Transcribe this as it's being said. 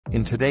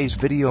In today's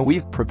video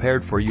we've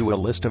prepared for you a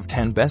list of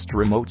 10 best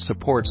remote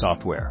support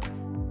software.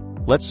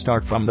 Let's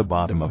start from the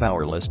bottom of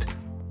our list.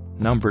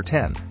 Number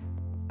 10.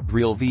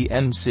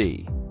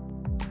 RealVNC.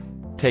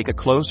 Take a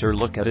closer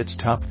look at its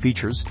top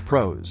features,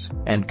 pros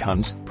and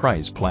cons,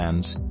 price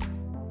plans.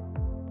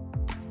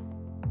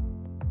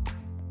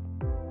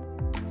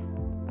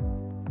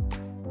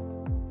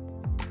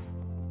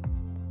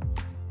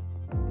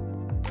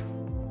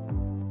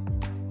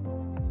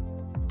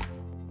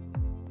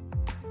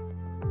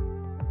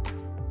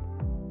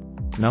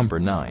 Number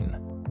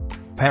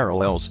 9.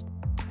 Parallels.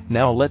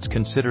 Now let's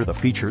consider the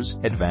features,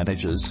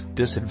 advantages,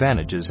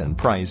 disadvantages and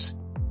price.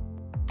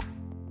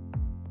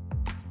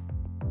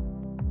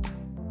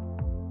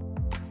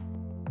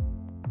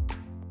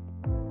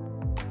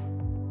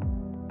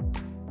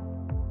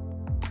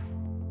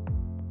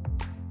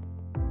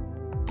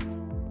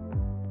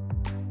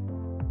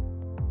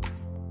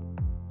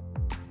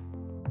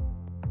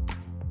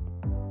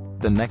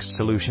 The next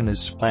solution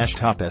is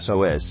splashtop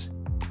SOS.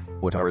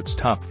 What are its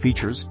top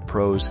features,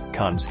 pros,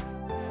 cons?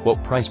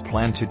 What price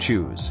plan to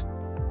choose?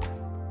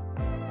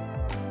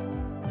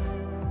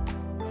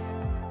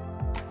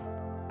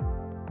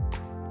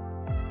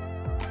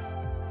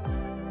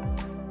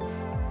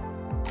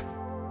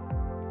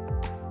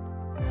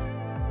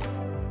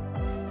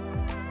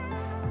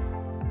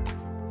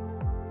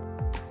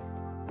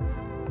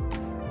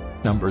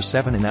 Number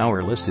 7 in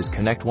our list is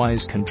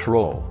connectwise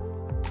control.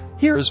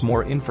 Here is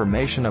more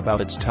information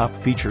about its top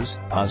features,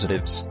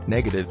 positives,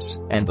 negatives,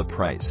 and the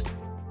price.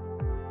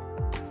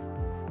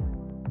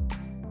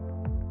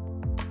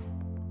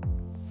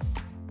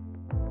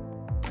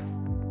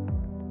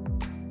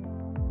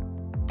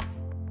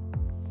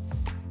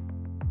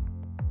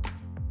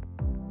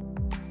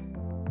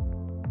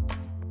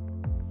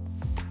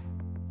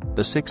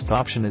 The sixth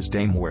option is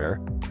teamviewer,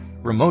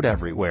 remote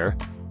everywhere.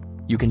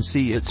 You can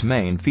see its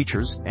main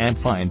features and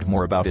find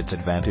more about its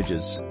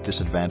advantages,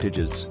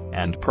 disadvantages,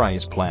 and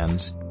price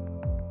plans.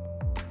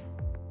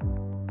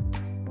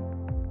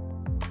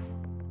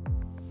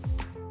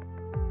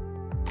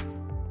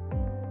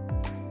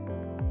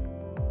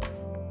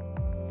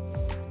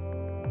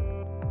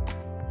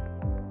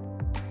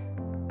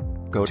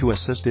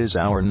 Gotoassist is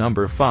our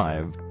number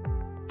 5.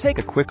 Take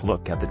a quick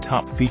look at the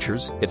top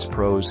features, its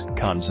pros,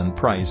 cons, and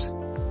price.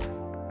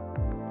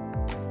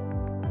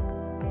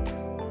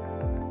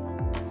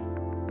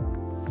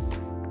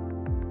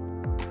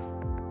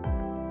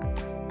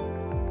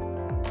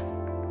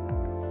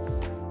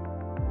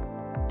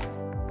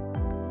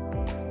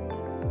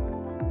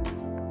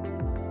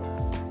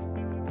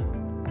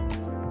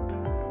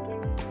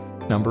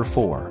 Number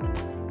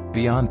 4.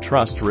 Beyond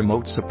Trust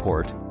Remote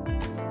Support.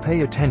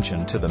 Pay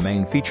attention to the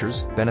main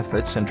features,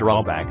 benefits and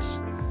drawbacks.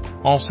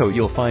 Also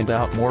you'll find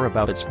out more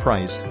about its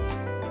price.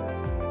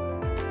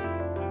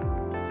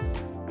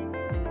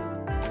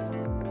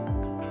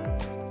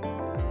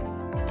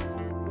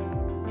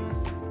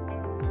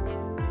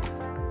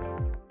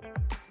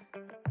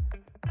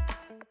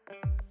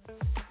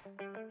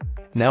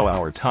 Now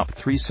our top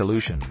 3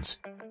 solutions.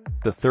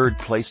 The third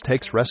place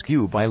takes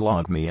Rescue by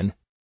LogMeIn.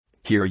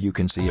 Here you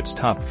can see its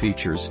top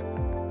features,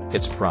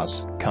 its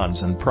pros,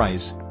 cons and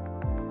price.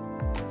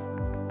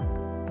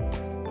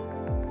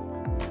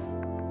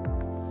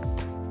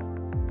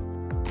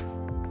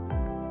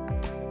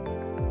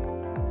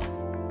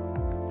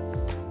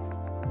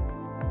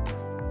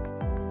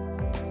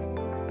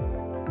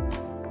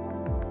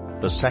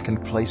 The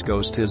second place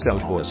goes to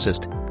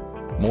gotoassist.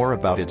 More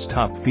about its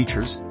top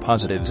features,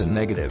 positives and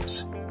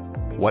negatives.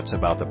 What's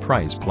about the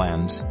price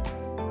plans?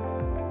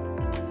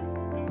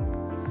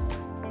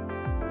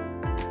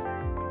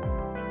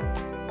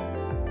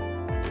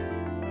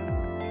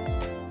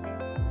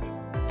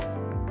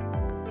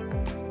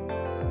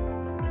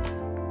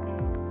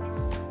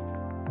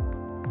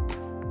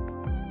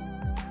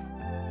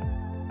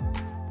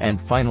 And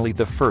finally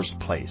the first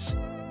place.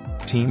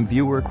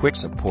 TeamViewer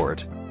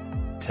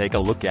QuickSupport. Take a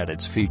look at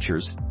its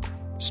features,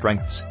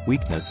 strengths,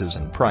 weaknesses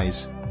and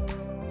price.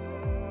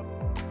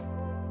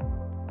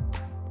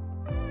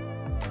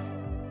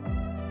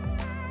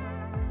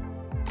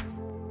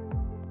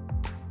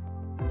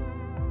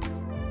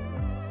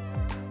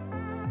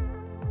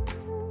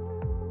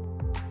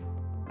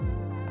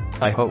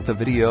 I hope the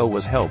video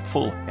was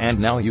helpful, and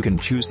now you can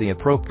choose the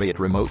appropriate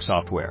remote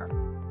software.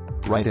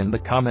 Write in the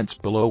comments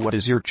below what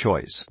is your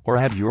choice, or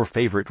add your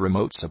favorite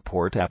remote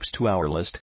support apps to our list.